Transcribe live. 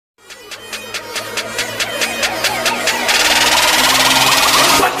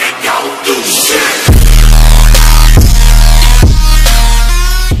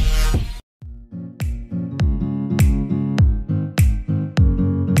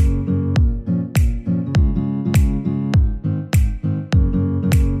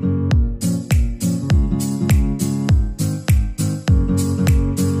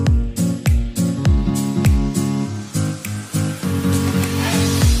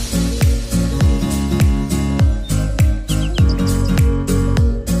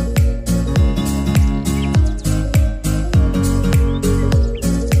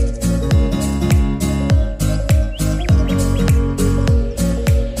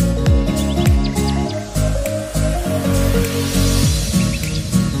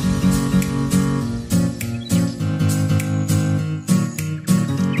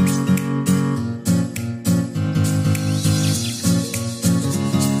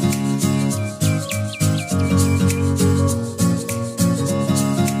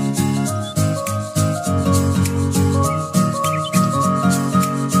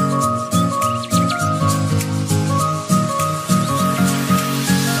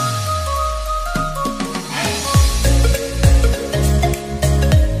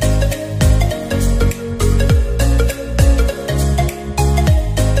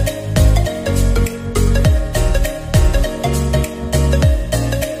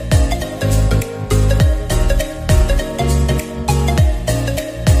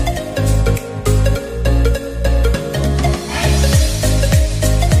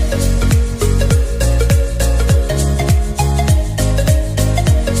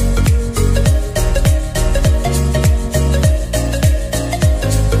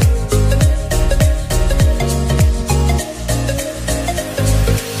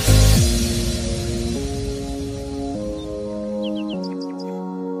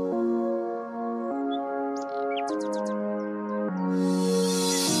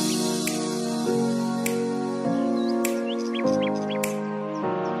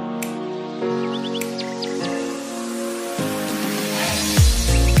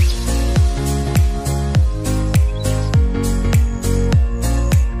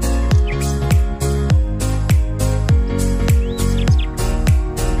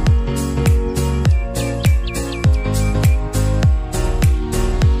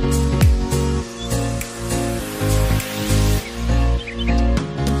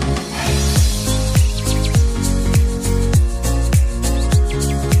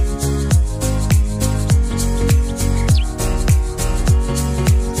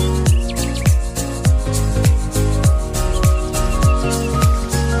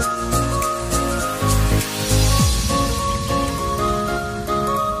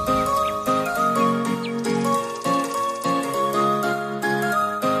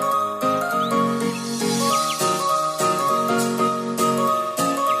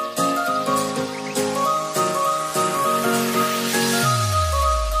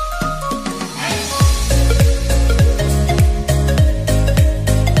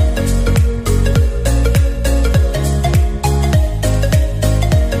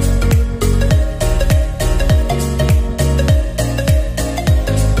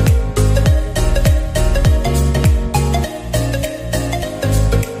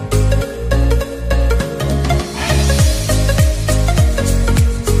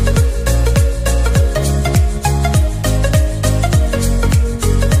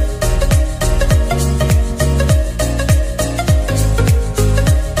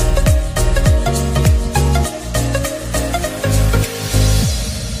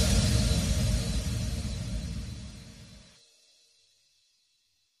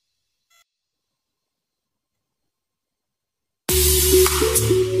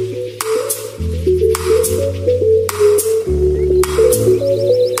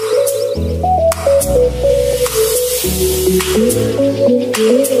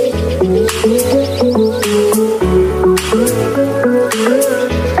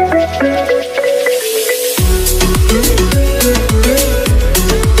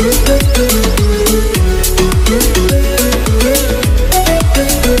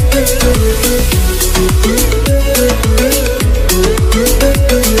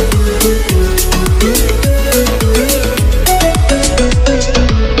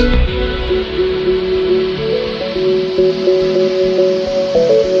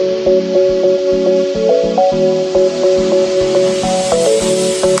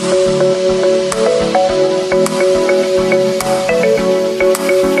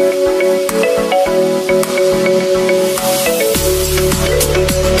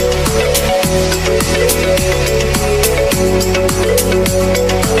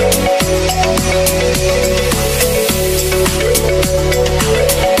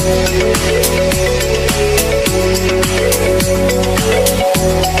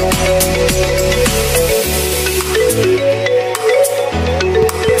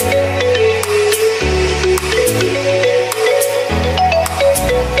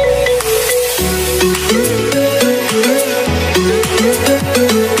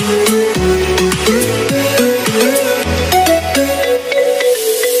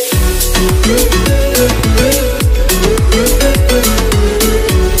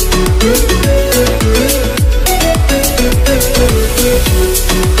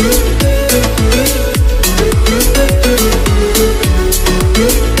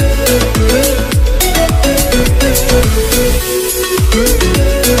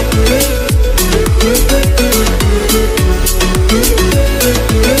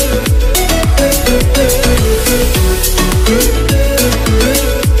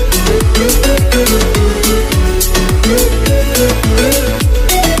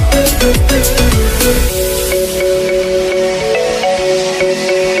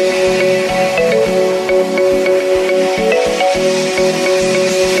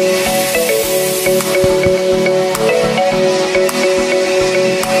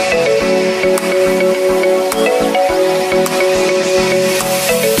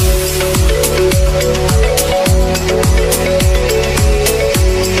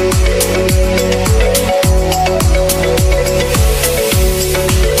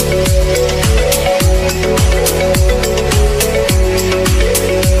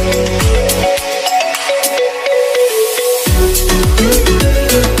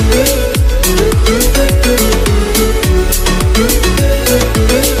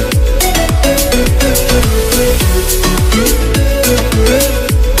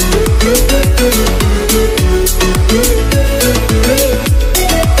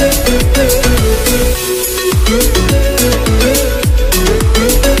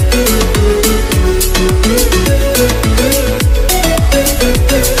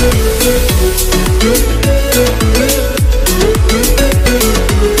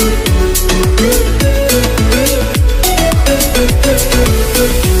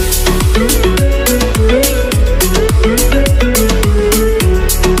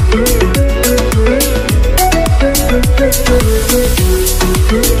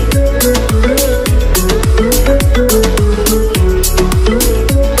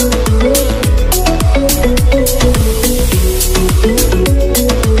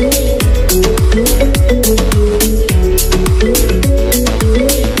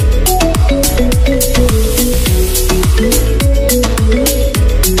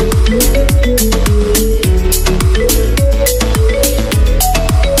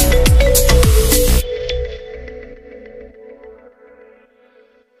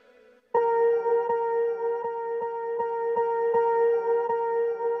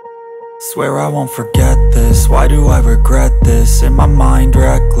Swear I won't forget this, why do I regret this? In my mind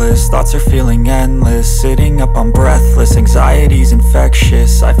reckless, thoughts are feeling endless. Sitting up, I'm breathless, anxiety's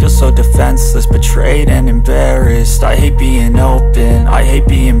infectious. I feel so defenseless, betrayed and embarrassed. I hate being open, I hate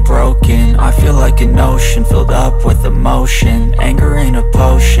being broken. I feel like an ocean filled up with emotion. Anger ain't a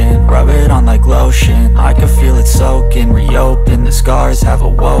potion, rub it on like lotion. I can feel it soaking, reopen, the scars have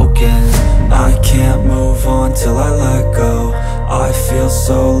awoken. I can't move on till I let go. I feel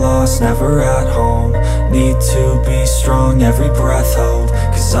so lost, never at home. Need to be strong, every breath hold.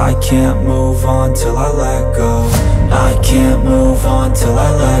 Cause I can't move on till I let go. I can't move on till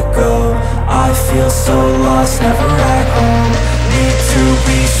I let go. I feel so lost, never at home. Need to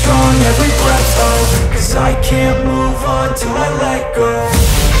be strong, every breath hold. Cause I can't move on till I let go.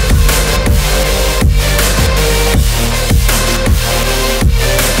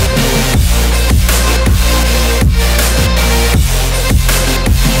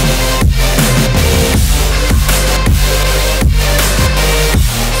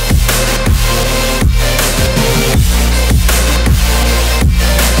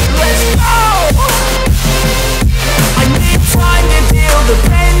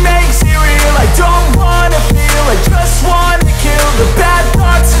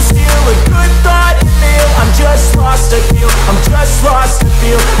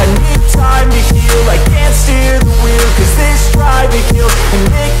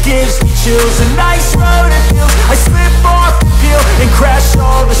 A nice road it feels. I slip off the peel and crash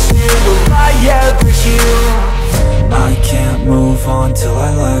all the steel. Will I ever heal? I can't move on till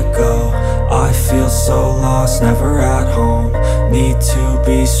I let go. I feel so lost, never at home. Need to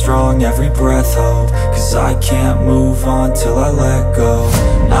be strong, every breath hold. Cause I can't move on till I let go.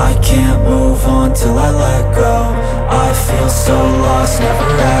 I can't move on till I let go. I feel so lost, never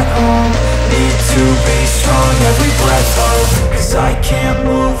at home. Need to be strong, every breath hold. Cause I can't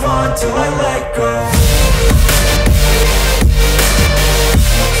move on till I let go.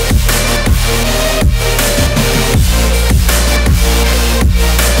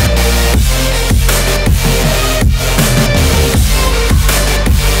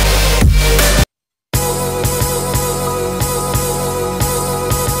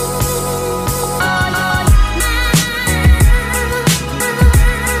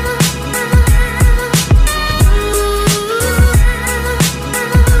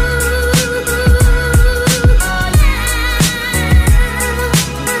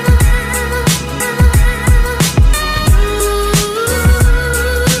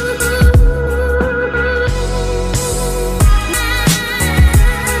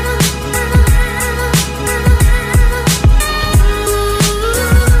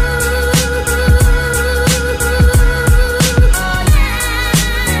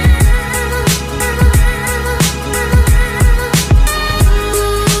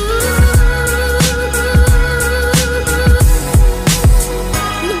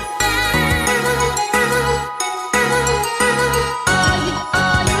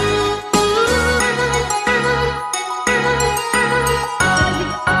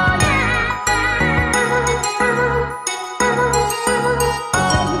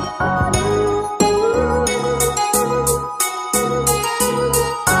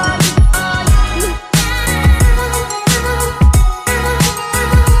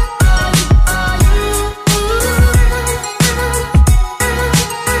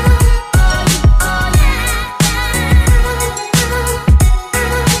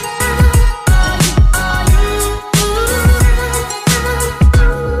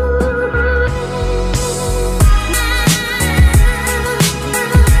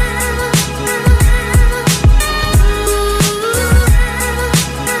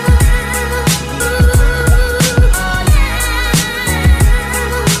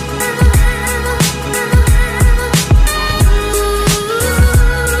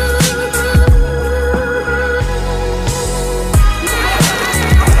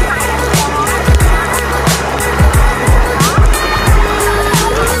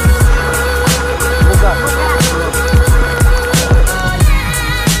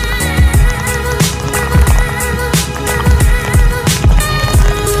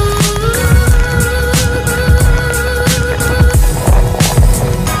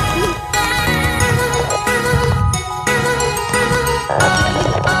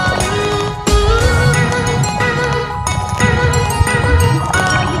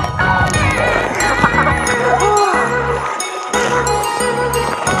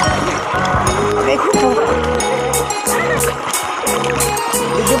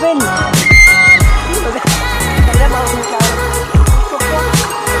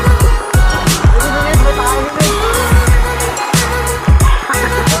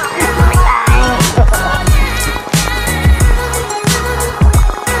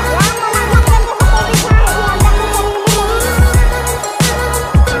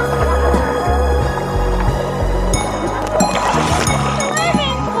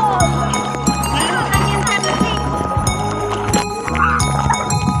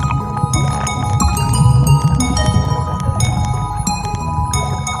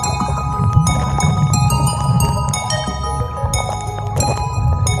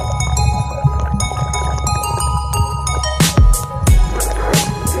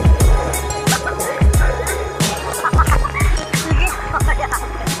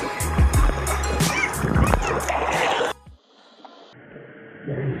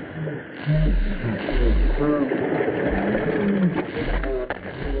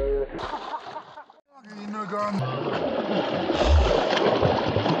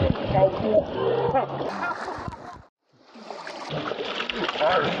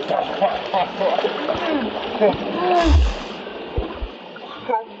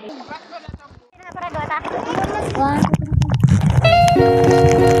 Wah.